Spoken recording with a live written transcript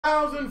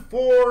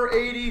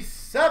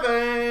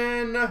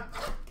1,487.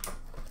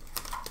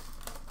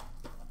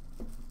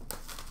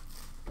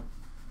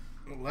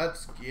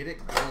 Let's get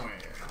it going.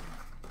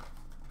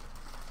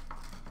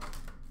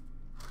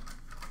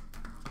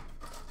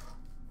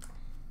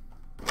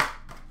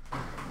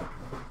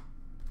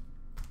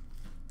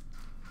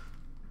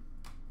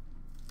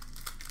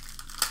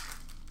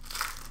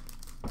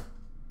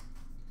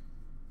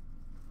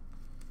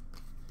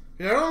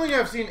 I don't think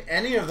I've seen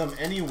any of them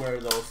anywhere,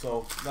 though,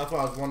 so that's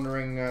what I was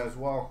wondering as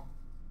well.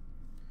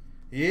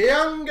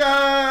 Young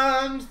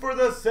Guns for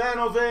the San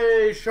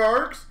Jose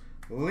Sharks,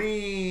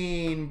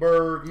 Lean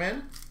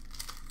Bergman.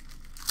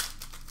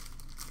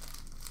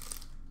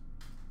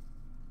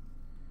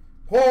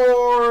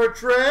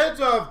 Portraits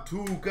of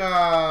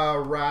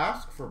Tuukka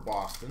Rask for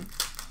Boston.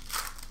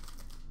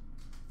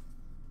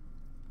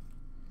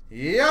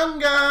 Young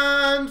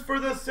Guns for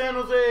the San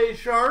Jose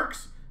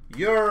Sharks,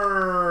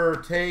 You're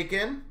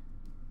Taken.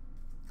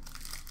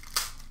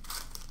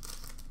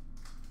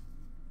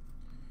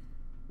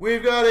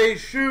 We've got a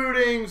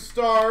Shooting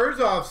Stars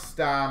of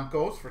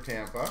Stamkos for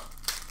Tampa.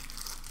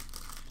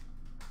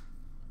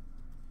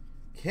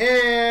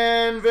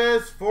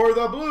 Canvas for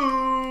the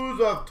Blues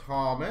of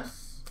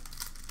Thomas.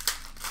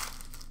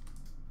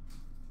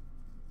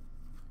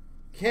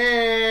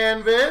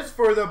 Canvas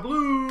for the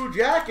Blue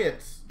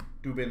Jackets,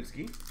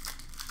 Dubinsky.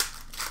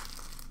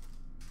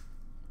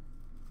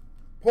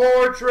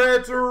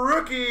 Portraits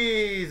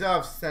Rookies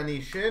of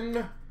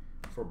Senyshyn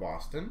for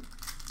Boston.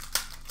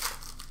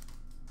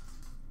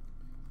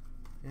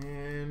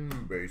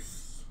 And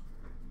base.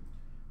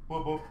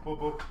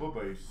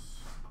 Base.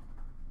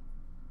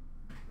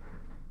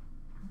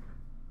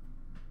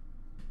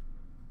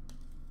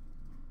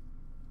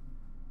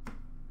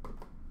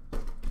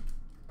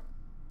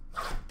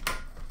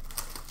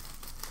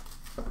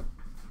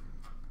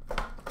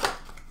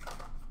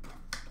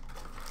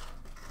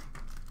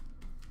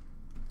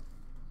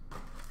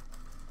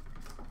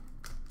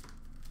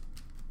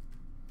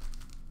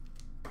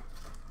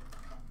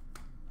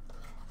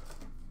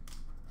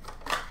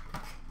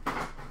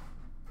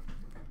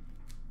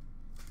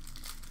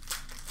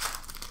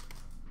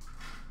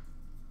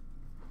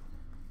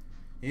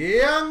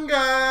 Young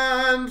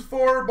Guns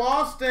for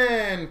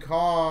Boston,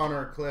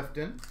 Connor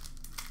Clifton.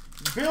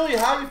 Billy,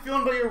 how you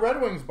feeling about your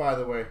Red Wings, by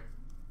the way?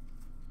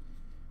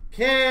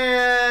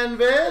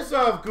 Canvas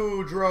of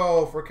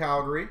Gaudreau for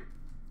Calgary.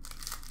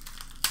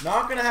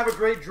 Not going to have a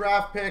great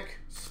draft pick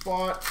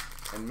spot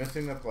and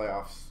missing the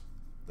playoffs.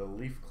 The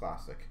Leaf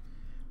Classic.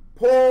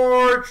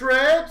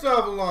 Portraits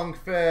of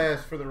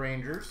Lundqvist for the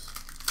Rangers.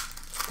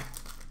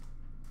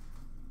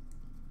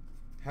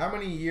 How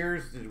many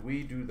years did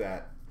we do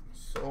that?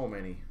 So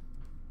many.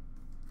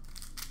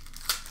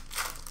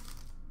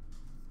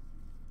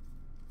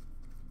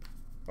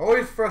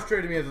 Always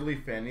frustrated me as a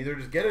Leaf fan. Either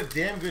just get a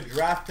damn good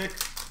draft pick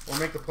or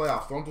make the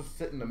playoffs. Don't just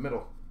sit in the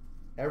middle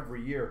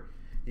every year.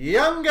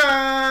 Young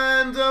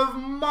Guns of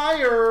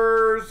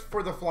Myers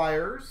for the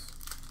Flyers.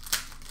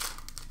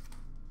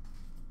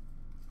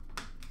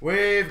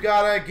 We've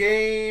got a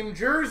game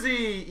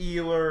jersey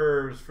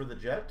Ehlers for the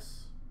Jets.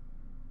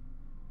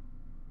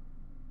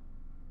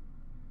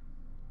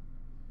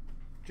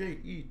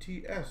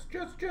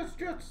 Jets,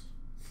 Jets.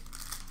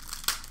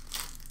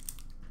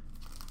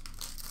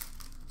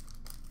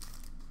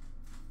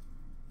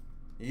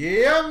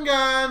 Young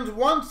Guns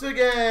once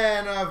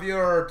again of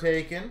You're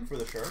Taken for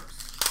the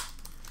Sharks.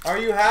 Are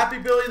you happy,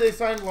 Billy, they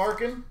signed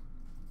Larkin?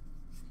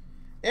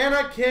 And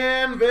a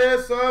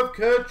canvas of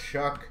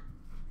Kachuk.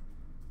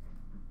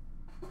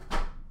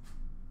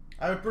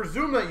 I would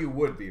presume that you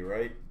would be,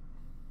 right?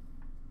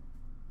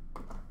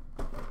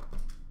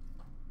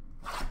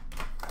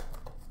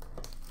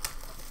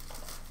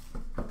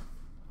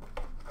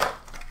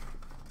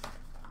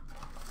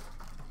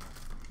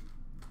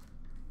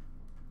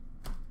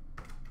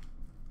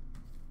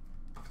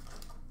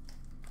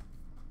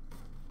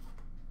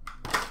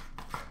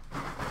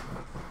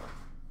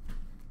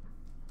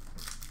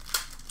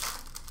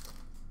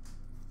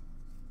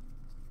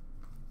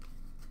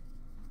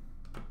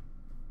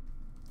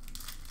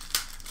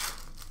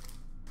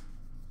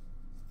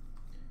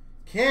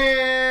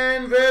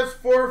 Canvas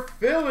for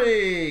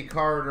Philly,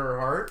 Carter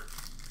Hart.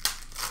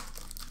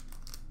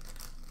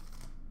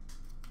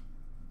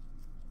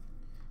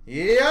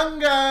 Young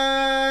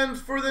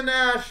Guns for the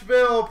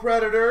Nashville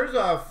Predators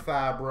of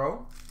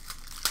Fabro.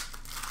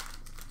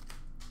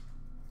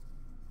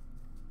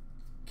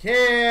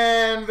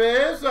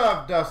 Canvas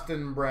of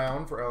Dustin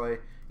Brown for LA.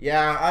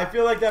 Yeah, I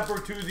feel like that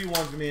Bertuzzi one's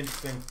going to be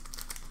interesting.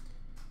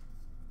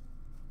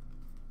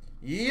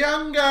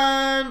 Young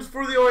Guns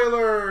for the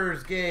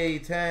Oilers,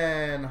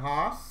 Gaetan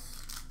Haas.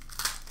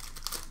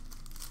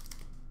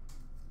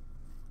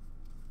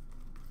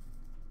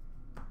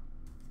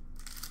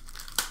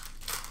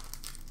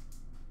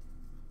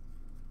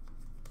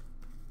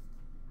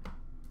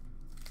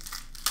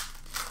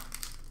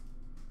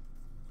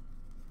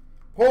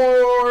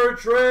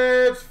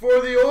 Portraits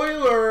for the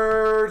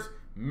Oilers,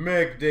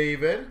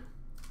 McDavid.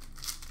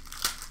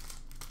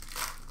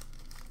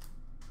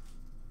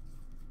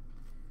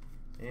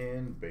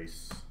 And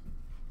base.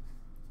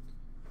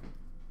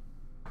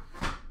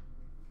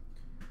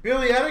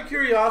 Billy, out of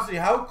curiosity,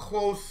 how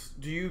close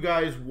do you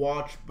guys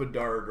watch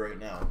Bedard right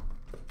now?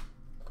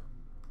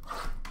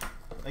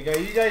 Like, are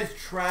you guys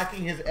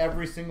tracking his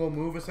every single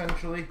move,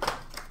 essentially?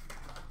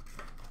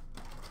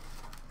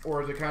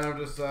 Or is it kind of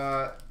just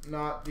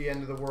not the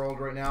end of the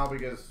world right now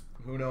because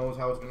who knows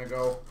how it's going to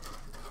go?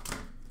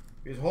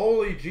 Because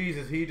holy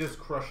Jesus, he just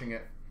crushing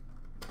it.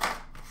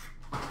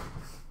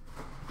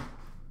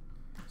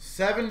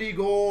 70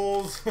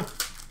 goals.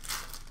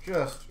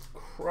 Just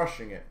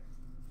crushing it.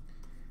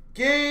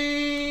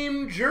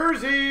 Game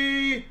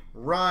jersey,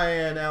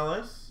 Ryan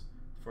Ellis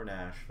for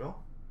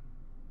Nashville.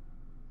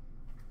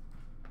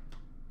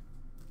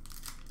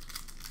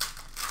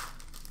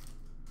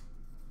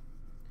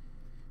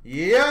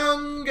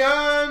 Young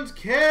Guns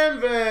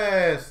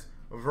canvas,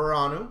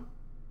 Veranu,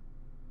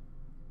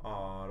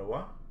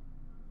 Ottawa.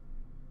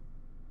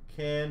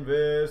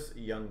 Canvas,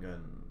 Young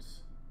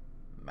Guns,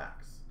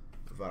 Max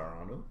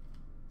Veranu.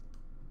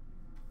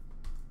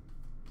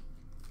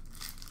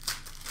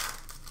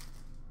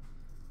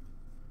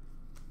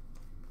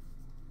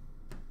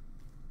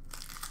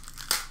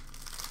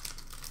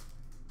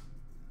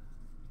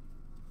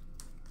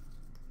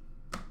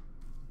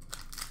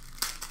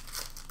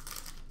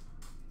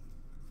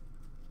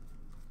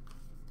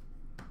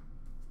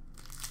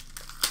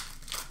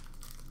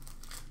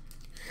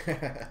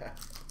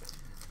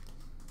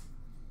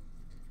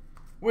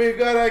 We've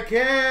got a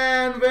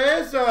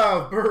canvas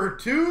of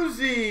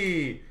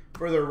Bertuzzi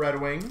for the Red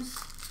Wings.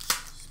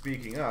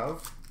 Speaking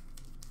of.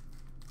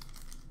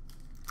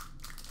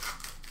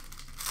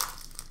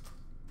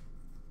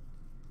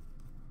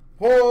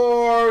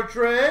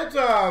 Portrait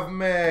of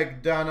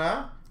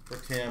McDonough for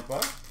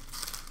Tampa.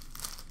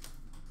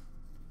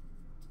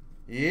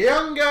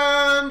 Young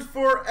Guns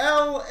for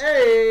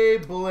LA,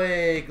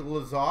 Blake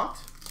Lizotte.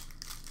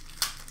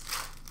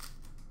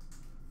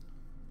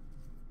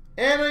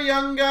 And a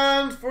Young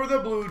Guns for the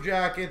Blue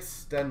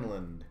Jackets,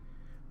 Stenlund.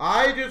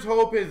 I just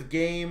hope his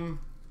game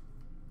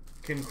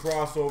can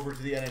cross over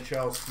to the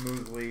NHL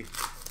smoothly.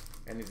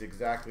 And he's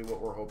exactly what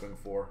we're hoping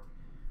for.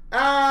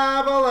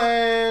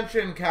 Avalanche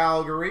and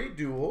Calgary,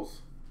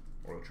 duels.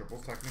 Or the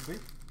triples, technically.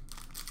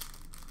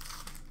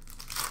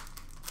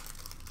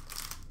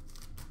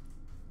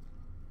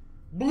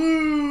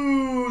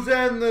 Blues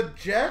and the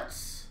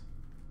Jets.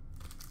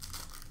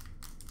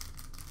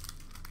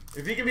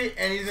 If he can be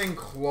anything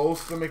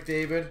close to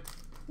McDavid,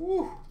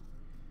 woo.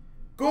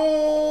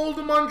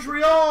 Gold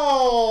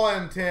Montreal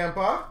and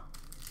Tampa.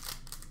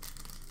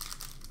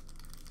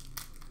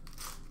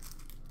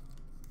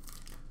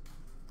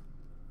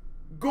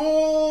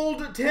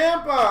 Gold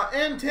Tampa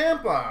and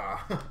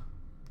Tampa.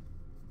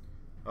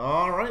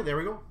 All right, there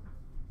we go.